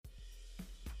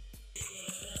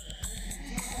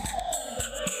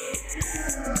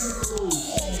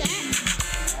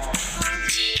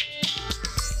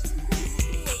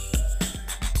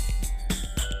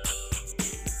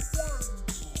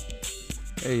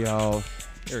Hey y'all,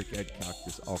 Eric Adcock,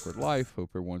 This Awkward Life. Hope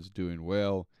everyone's doing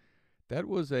well. That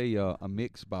was a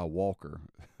mix by Walker,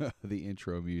 the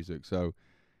intro music. So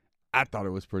I thought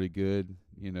it was pretty good.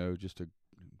 Just to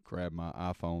grab my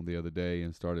iPhone the other day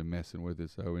and started messing with it.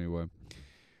 So anyway,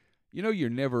 you're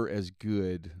never as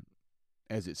good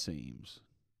as it seems.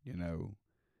 You know,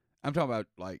 I'm talking about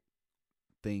like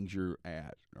things you're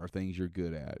at or things you're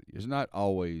good at. It's not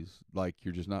always like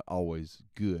you're just not always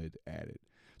good at it.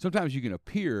 Sometimes you can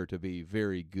appear to be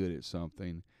very good at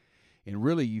something, and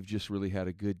really you've just really had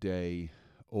a good day,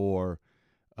 or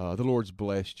the Lord's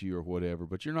blessed you, or whatever.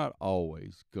 But you're not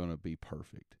always gonna be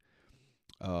perfect.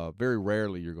 Very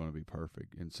rarely you're gonna be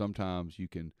perfect, and sometimes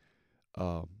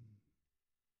uh,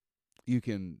 you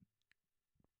can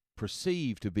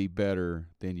perceive to be better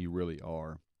than you really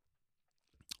are.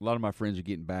 A lot of my friends are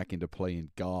getting back into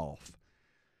playing golf,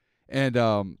 and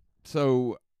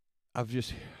so I've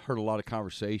just heard a lot of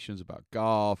conversations about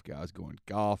golf, guys going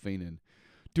golfing and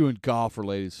doing golf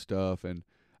related stuff. And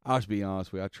I'll just be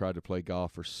honest with you, I tried to play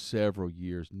golf for several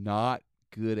years, not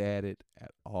good at it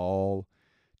at all.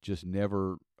 Just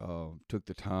never took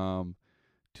the time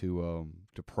to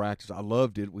practice. I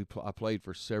loved it. I played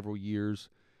for several years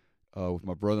with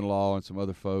my brother-in-law and some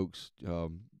other folks,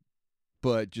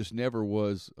 but just never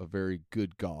was a very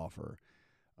good golfer.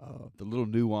 The little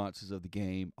nuances of the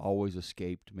game always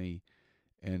escaped me,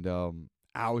 and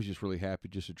I was just really happy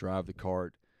just to drive the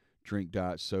cart, drink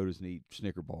diet sodas, and eat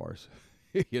Snicker bars.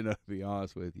 To be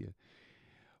honest with you.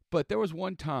 But there was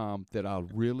one time that I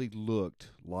really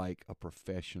looked like a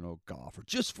professional golfer,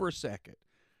 just for a second.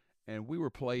 And we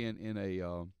were playing in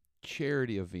a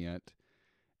charity event,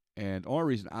 and the only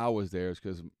reason I was there is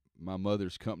because my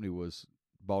mother's company was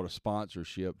bought a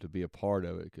sponsorship to be a part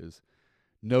of it, because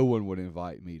no one would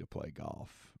invite me to play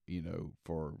golf,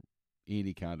 for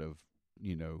any kind of,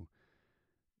 you know,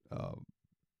 uh,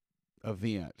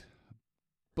 event.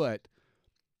 But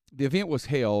the event was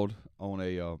held on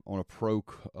a pro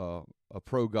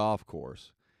golf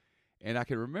course, and I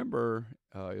can remember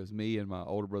it was me and my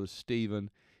older brother Steven,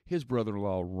 his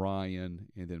brother-in-law Ryan,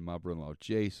 and then my brother-in-law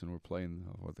Jason were playing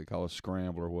what they call a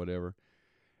scramble or whatever.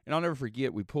 And I'll never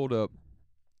forget, we pulled up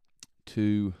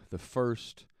to the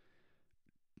first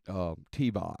tee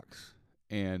box,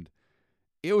 and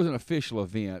it was an official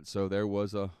event, so there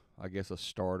was I guess a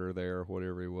starter there or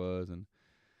whatever he was. And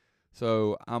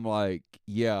so I'm like,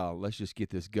 yeah, let's just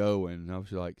get this going. And I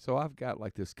was like, so I've got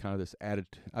like this kind of this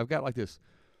attitude, I've got like this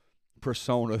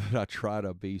persona that I try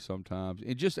to be sometimes,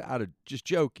 and just out of just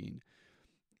joking,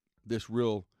 this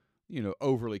real,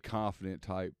 overly confident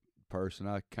type person.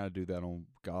 I kind of do that on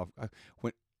golf.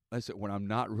 When I said, when I'm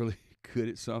not really good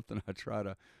at something, I try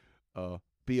to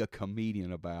be a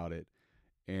comedian about it,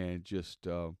 and just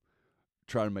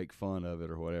try to make fun of it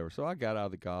or whatever. So I got out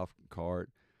of the golf cart,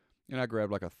 and I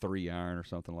grabbed like a 3-iron or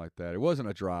something like that. It wasn't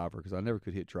a driver, because I never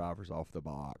could hit drivers off the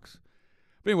box.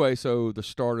 But anyway, so the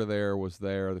starter there was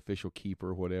there, the official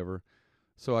keeper, whatever.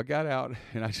 So I got out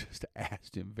and I just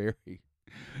asked him very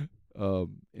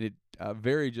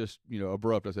just,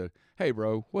 abrupt. I said, "Hey,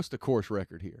 bro, what's the course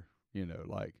record here?"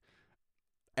 Like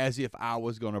as if I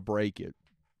was going to break it.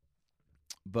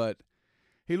 But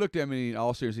he looked at me in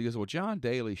all seriousness. He goes, "Well, John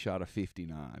Daly shot a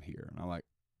 59 here." And I'm like,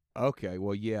 "Okay,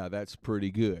 well, yeah, that's pretty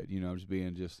good." I'm just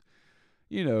being just,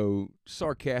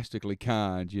 sarcastically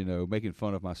kind, making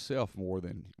fun of myself more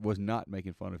than was not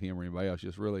making fun of him or anybody else,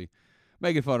 just really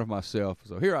making fun of myself.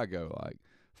 So here I go, like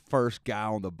first guy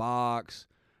on the box.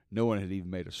 No one had even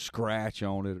made a scratch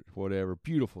on it, whatever.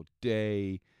 Beautiful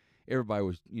day. Everybody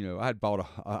was,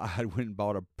 I had went and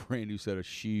bought a brand new set of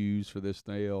shoes for this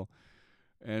nail.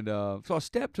 And so I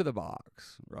stepped to the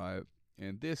box, right?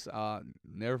 And this, I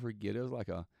never forget, it was like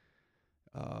a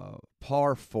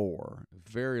par 4,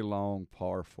 very long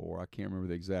par 4. I can't remember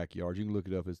the exact yards. You can look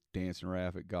it up as Dancing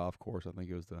Rabbit Golf Course. I think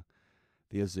it was the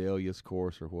Azaleas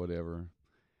course or whatever.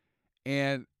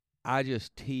 And I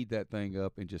just teed that thing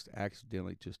up and just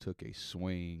accidentally just took a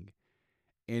swing,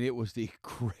 and it was the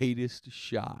greatest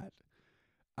shot.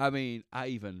 I mean, I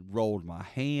even rolled my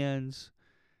hands.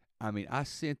 I mean, I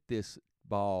sent this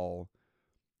ball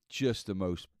just the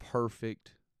most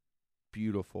perfect,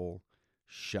 beautiful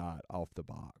shot off the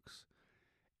box.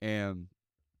 And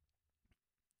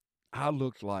I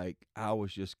looked like I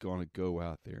was just going to go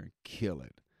out there and kill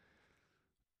it.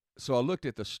 So I looked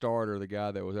at the starter, the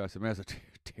guy that was out. I said, "Man, that's a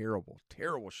terrible,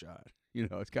 terrible shot."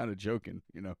 It's kind of joking.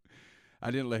 I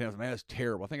didn't let him. I said, "Man, that's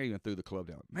terrible." I think I even threw the club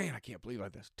down. "Man, I can't believe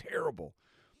it. That's terrible."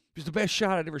 It was the best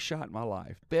shot I'd ever shot in my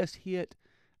life. Best hit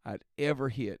I'd ever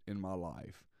hit in my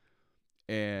life.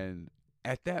 And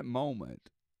at that moment,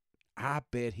 I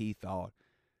bet he thought,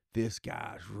 this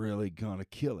guy's really going to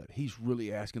kill it. He's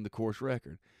really asking the course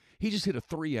record. He just hit a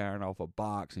 3-iron off a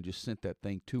box and just sent that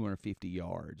thing 250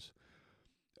 yards.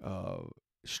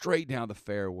 Straight down the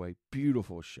fairway.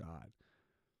 Beautiful shot.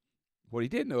 What he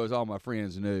didn't know is all my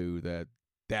friends knew that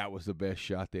was the best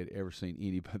shot they'd ever seen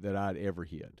anybody that I'd ever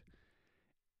hit.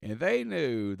 And they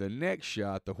knew the next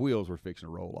shot, the wheels were fixing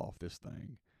to roll off this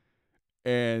thing.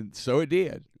 And so it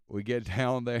did. We get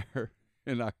down there,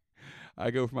 and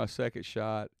I go for my second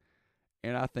shot,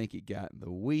 and I think it got in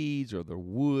the weeds or the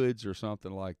woods or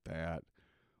something like that.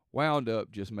 Wound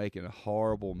up just making a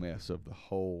horrible mess of the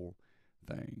whole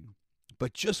thing.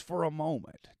 But just for a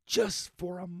moment,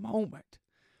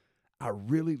 I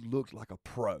really looked like a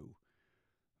pro.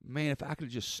 Man, if I could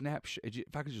just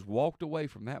if I could just walked away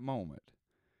from that moment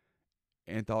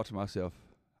and thought to myself,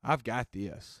 I've got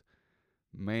this,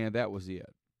 man, that was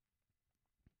it.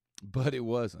 But it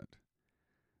wasn't.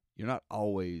 You're not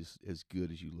always as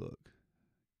good as you look.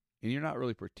 And you're not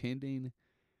really pretending,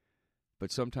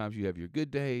 but sometimes you have your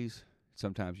good days,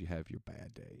 sometimes you have your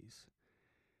bad days.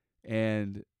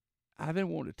 And I've been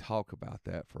wanting to talk about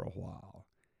that for a while.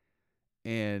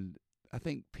 And I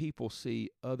think people see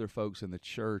other folks in the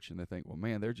church and they think, well,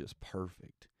 man, they're just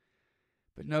perfect.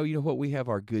 But no, you know what? We have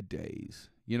our good days.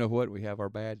 You know what? We have our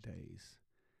bad days.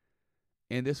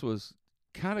 And this was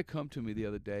kind of come to me the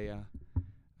other day.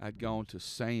 I'd gone to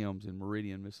Sam's in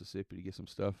Meridian, Mississippi to get some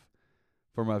stuff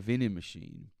for my vending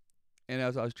machine. And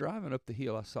as I was driving up the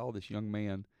hill, I saw this young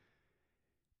man,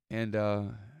 and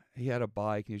he had a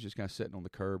bike, and he was just kind of sitting on the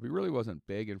curb. He really wasn't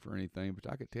begging for anything,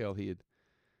 but I could tell he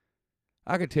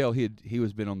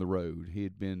was been on the road. He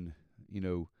had been,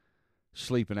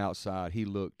 sleeping outside. He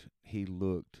looked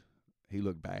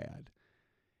bad.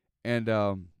 And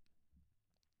I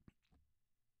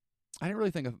didn't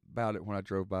really think about it when I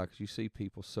drove by, because you see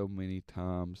people so many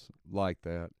times like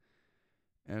that.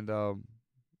 And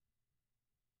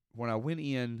when I went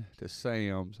in to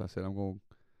Sam's, I said, I'm gonna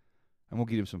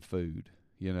get him some food,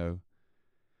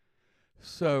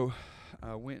 So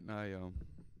I went and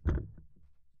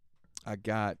I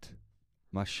got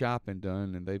my shopping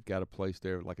done, and they've got a place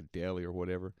there like a deli or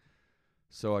whatever.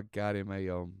 So I got him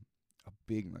a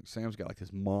big, like, Sam's got like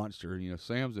this monster,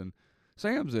 Sam's and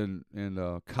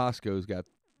Costco's got,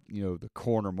 the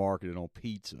corner marketed on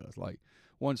pizza. It's like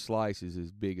one slice is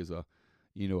as big as a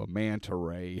manta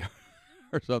ray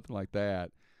or something like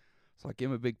that. So I give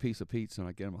him a big piece of pizza, and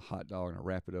I get him a hot dog, and I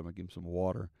wrap it up, and I give him some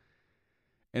water.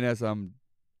 And as I'm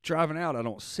driving out, I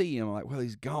don't see him. I'm like, well,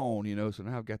 he's gone, So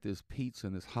now I've got this pizza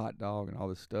and this hot dog and all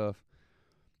this stuff,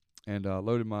 and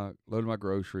loaded my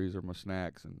groceries or my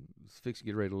snacks, and was fixing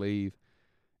to get ready to leave.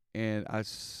 And I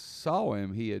saw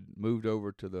him. He had moved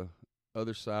over to the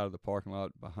other side of the parking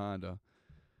lot behind a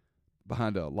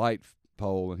light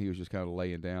pole, and he was just kind of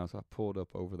laying down. So I pulled up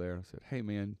over there, and I said, hey,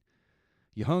 man,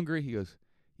 you hungry? He goes,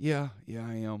 yeah,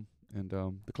 I am. And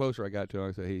the closer I got to him,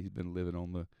 I said, hey, he's been living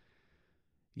on the,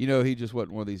 he just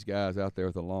wasn't one of these guys out there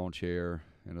with a lawn chair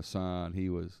and a sign. He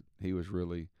was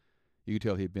really, you could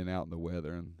tell he'd been out in the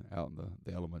weather and out in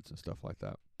the elements and stuff like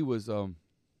that. He was, I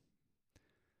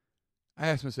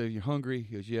asked him, I said, you hungry?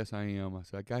 He goes, yes, I am. I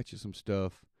said, I got you some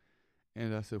stuff.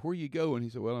 And I said, where you going? He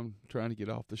said, well, I'm trying to get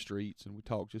off the streets. And we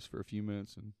talked just for a few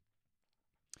minutes. And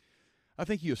I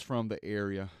think he was from the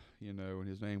area, and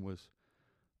his name was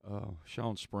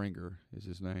Sean Springer is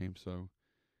his name. So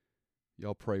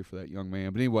y'all pray for that young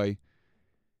man. But anyway,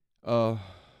 so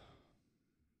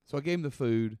I gave him the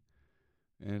food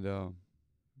and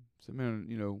said,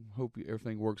 man, hope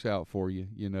everything works out for you,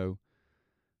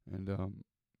 And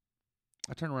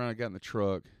I turned around, I got in the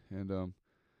truck, and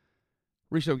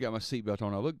reached over and got my seatbelt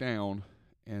on. I looked down,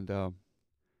 and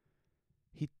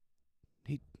he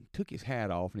took his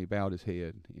hat off, and he bowed his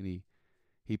head, and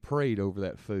he prayed over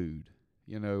that food,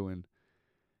 and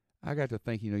I got to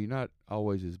think, you're not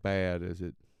always as bad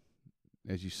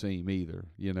as you seem either,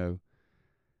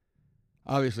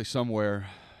 Obviously somewhere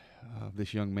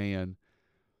this young man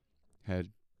had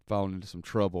fallen into some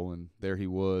trouble, and there he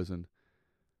was,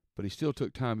 but he still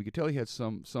took time. You could tell he had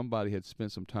somebody had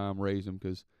spent some time raising him,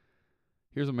 because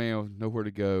here's a man with nowhere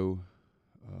to go,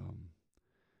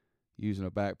 using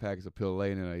a backpack as a pillow,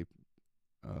 laying in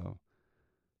a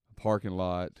parking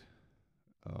lot,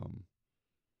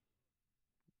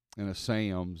 in a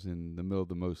Sam's in the middle of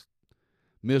the most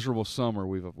miserable summer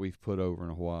we've put over in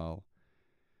a while.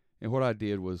 And what I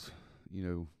did was,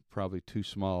 probably too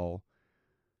small,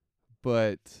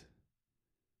 but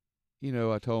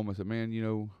I told him, I said, man,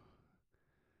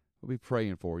 we'll be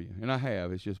praying for you. And I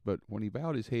have. It's just, but when he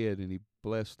bowed his head and he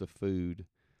blessed the food,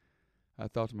 I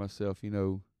thought to myself,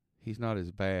 he's not as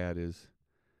bad as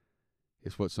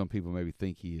It's what some people maybe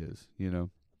think he is, you know.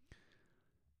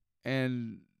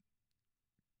 And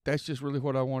that's just really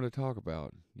what I want to talk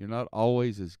about. You're not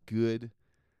always as good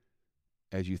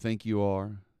as you think you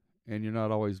are, and you're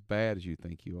not always bad as you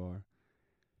think you are.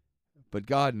 But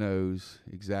God knows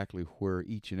exactly where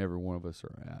each and every one of us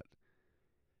are at.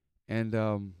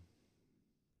 And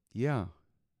yeah,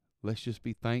 let's just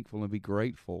be thankful and be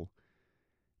grateful.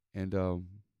 And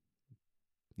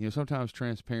sometimes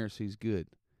transparency is good.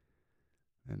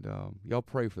 And y'all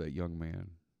pray for that young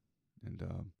man. And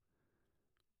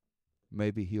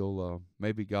maybe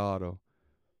maybe God will.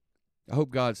 I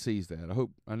hope God sees that.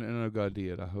 I know God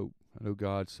did. I know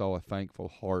God saw a thankful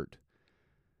heart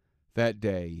that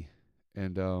day.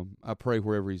 And I pray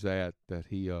wherever he's at that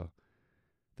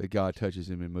that God touches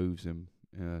him and moves him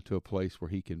to a place where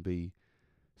he can be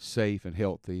safe and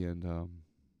healthy and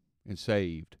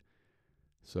saved.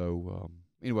 So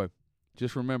anyway,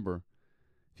 just remember,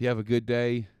 if you have a good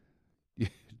day,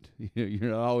 you're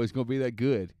not always going to be that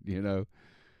good.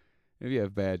 If you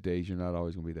have bad days, you're not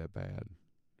always going to be that bad.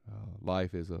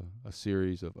 Life is a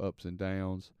series of ups and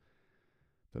downs,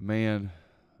 but man,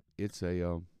 it's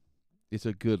a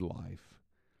good life.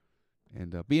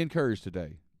 And be encouraged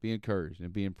today. Be encouraged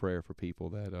and be in prayer for people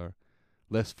that are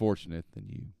less fortunate than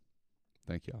you.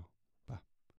 Thank y'all.